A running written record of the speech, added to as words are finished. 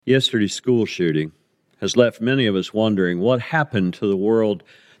Yesterday's school shooting has left many of us wondering what happened to the world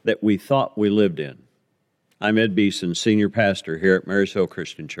that we thought we lived in. I'm Ed Beeson, Senior Pastor here at Marysville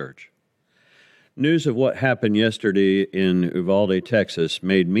Christian Church. News of what happened yesterday in Uvalde, Texas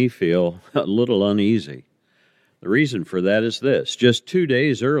made me feel a little uneasy. The reason for that is this. Just 2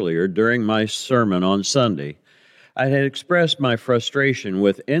 days earlier, during my sermon on Sunday, I had expressed my frustration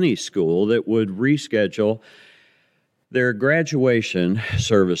with any school that would reschedule their graduation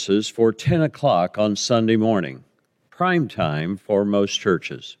services for 10 o'clock on Sunday morning, prime time for most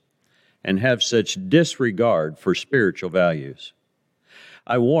churches, and have such disregard for spiritual values.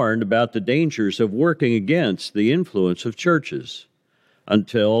 I warned about the dangers of working against the influence of churches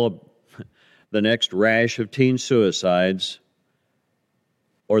until the next rash of teen suicides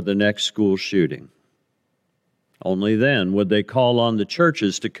or the next school shooting. Only then would they call on the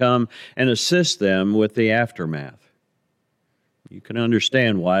churches to come and assist them with the aftermath. You can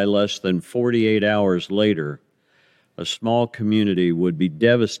understand why less than 48 hours later, a small community would be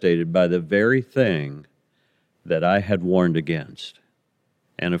devastated by the very thing that I had warned against.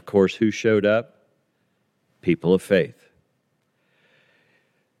 And of course, who showed up? People of faith.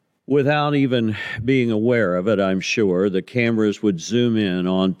 Without even being aware of it, I'm sure, the cameras would zoom in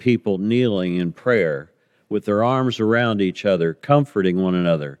on people kneeling in prayer with their arms around each other, comforting one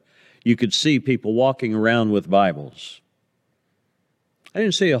another. You could see people walking around with Bibles. I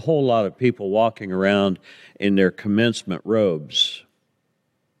didn't see a whole lot of people walking around in their commencement robes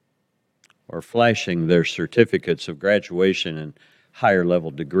or flashing their certificates of graduation and higher level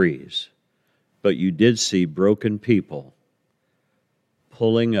degrees. But you did see broken people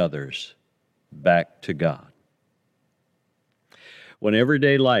pulling others back to God. When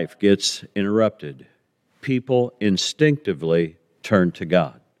everyday life gets interrupted, people instinctively turn to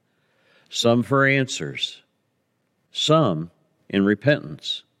God. Some for answers, some in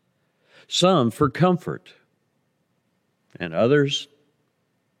repentance, some for comfort, and others,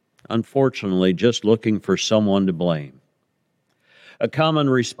 unfortunately, just looking for someone to blame. A common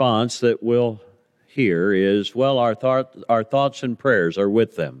response that we'll hear is, well, our thoughts and prayers are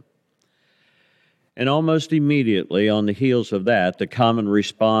with them. And almost immediately on the heels of that, the common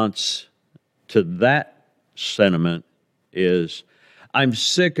response to that sentiment is, I'm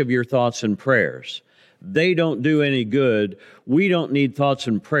sick of your thoughts and prayers. They don't do any good. We don't need thoughts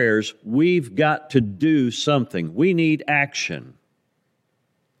and prayers. We've got to do something. We need action.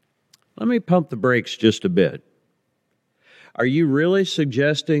 Let me pump the brakes just a bit. Are you really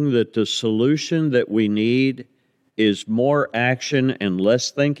suggesting that the solution that we need is more action and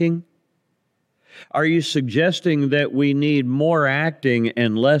less thinking? Are you suggesting that we need more acting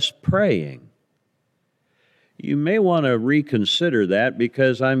and less praying? You may want to reconsider that,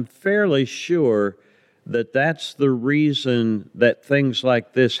 because I'm fairly sure that that's the reason that things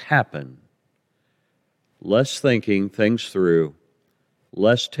like this happen. Less thinking things through,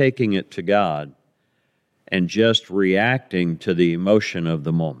 less taking it to God, and just reacting to the emotion of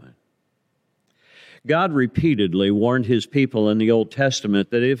the moment. God repeatedly warned His people in the Old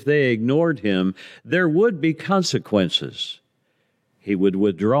Testament that if they ignored Him, there would be consequences. He would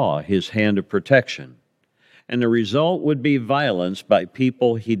withdraw His hand of protection, and the result would be violence by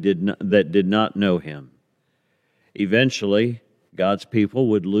people that did not know Him. Eventually, God's people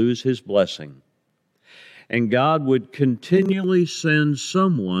would lose His blessing, and God would continually send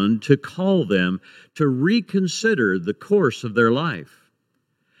someone to call them to reconsider the course of their life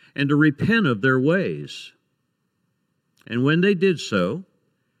and to repent of their ways. And when they did so,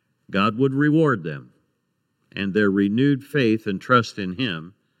 God would reward them and their renewed faith and trust in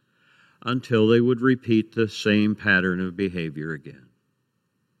Him until they would repeat the same pattern of behavior again.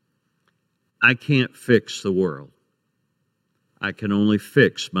 I can't fix the world. I can only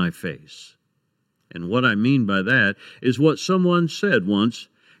fix my face. And what I mean by that is what someone said once: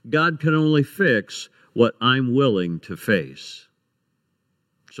 God can only fix what I'm willing to face.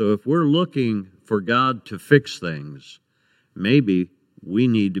 So if we're looking for God to fix things, maybe we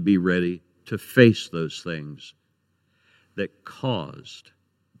need to be ready to face those things that caused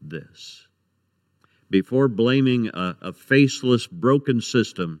this. Before blaming a faceless, broken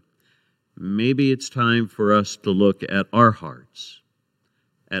system, maybe it's time for us to look at our hearts,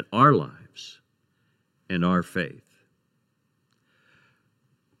 at our lives, and our faith.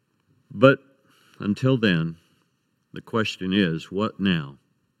 But until then, the question is, what now?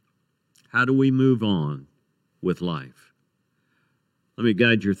 How do we move on with life? Let me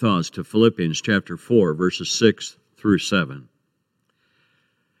guide your thoughts to Philippians chapter 4, verses 6 through 7.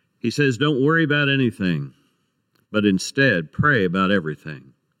 He says, don't worry about anything, but instead pray about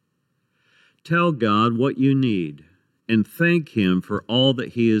everything. Tell God what you need and thank Him for all that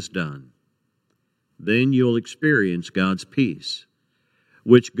He has done. Then you'll experience God's peace,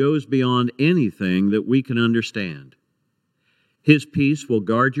 which goes beyond anything that we can understand. His peace will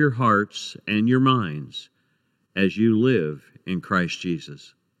guard your hearts and your minds as you live in Christ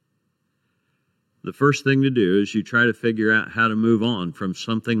Jesus. The first thing to do as you try to figure out how to move on from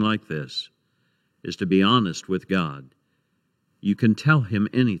something like this is to be honest with God. You can tell Him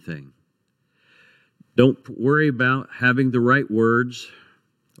anything. Don't worry about having the right words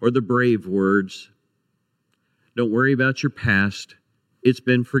or the brave words. Don't worry about your past. It's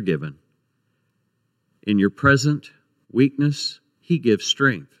been forgiven. In your present weakness, He gives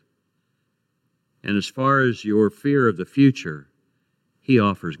strength. And as far as your fear of the future, He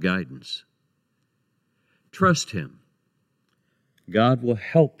offers guidance. Trust Him. God will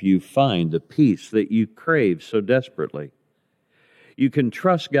help you find the peace that you crave so desperately. You can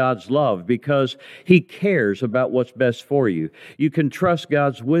trust God's love because He cares about what's best for you. You can trust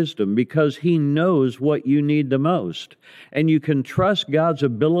God's wisdom because He knows what you need the most. And you can trust God's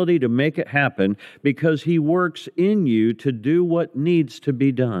ability to make it happen because He works in you to do what needs to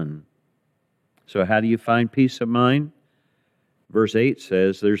be done. So how do you find peace of mind? Verse 8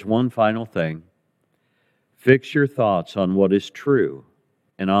 says there's one final thing. Fix your thoughts on what is true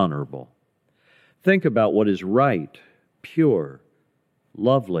and honorable. Think about what is right, pure,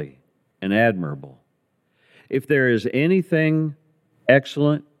 lovely, and admirable. If there is anything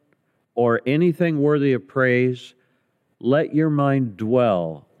excellent or anything worthy of praise, let your mind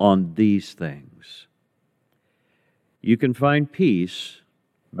dwell on these things. You can find peace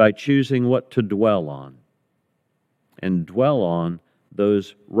by choosing what to dwell on, and dwell on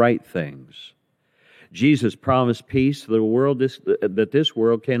those right things. Jesus promised peace to the world that this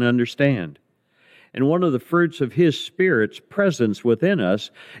world can understand. And one of the fruits of His Spirit's presence within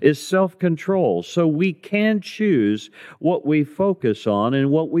us is self-control. So we can choose what we focus on and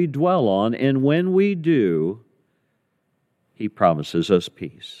what we dwell on. And when we do, He promises us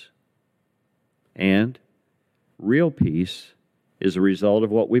peace. And real peace is a result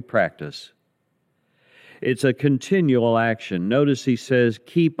of what we practice. It's a continual action. Notice He says,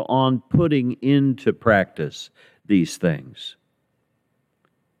 keep on putting into practice these things.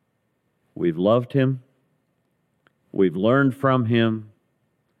 We've loved Him, we've learned from Him,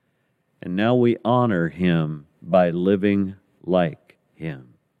 and now we honor Him by living like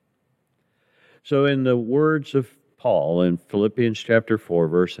Him. So in the words of Paul in Philippians chapter 4,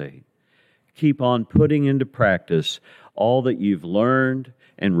 verse 8, keep on putting into practice all that you've learned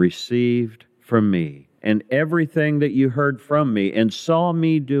and received from me, and everything that you heard from me and saw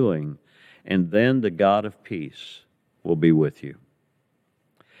me doing, and then the God of peace will be with you.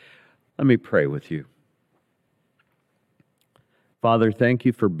 Let me pray with you. Father, thank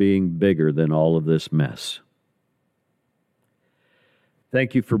you for being bigger than all of this mess.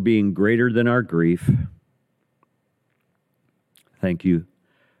 Thank you for being greater than our grief. Thank you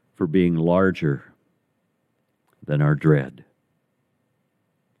for being larger than our dread.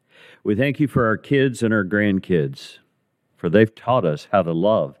 We thank you for our kids and our grandkids, for they've taught us how to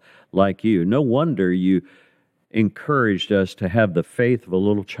love like you. No wonder you encouraged us to have the faith of a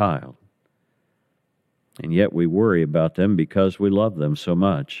little child. And yet we worry about them because we love them so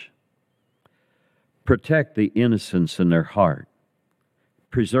much. Protect the innocence in their heart.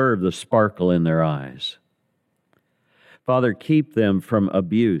 Preserve the sparkle in their eyes. Father, keep them from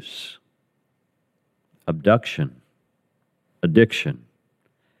abuse, abduction, addiction,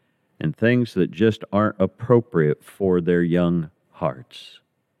 and things that just aren't appropriate for their young hearts.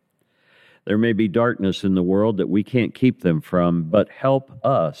 There may be darkness in the world that we can't keep them from, but help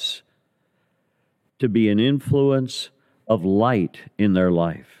us to be an influence of light in their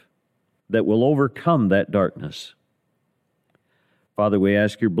life that will overcome that darkness. Father, we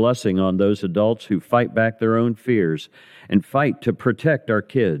ask your blessing on those adults who fight back their own fears and fight to protect our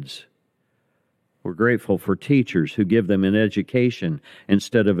kids. We're grateful for teachers who give them an education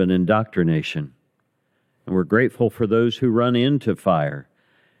instead of an indoctrination. And we're grateful for those who run into fire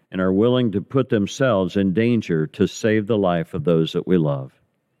and are willing to put themselves in danger to save the life of those that we love.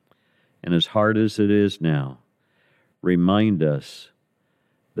 And as hard as it is now, remind us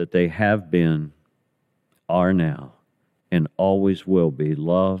that they have been, are now, and always will be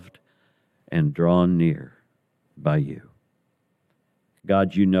loved and drawn near by you.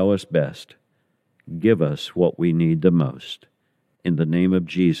 God, you know us best. Give us what we need the most. In the name of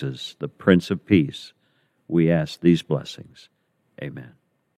Jesus, the Prince of Peace, we ask these blessings. Amen.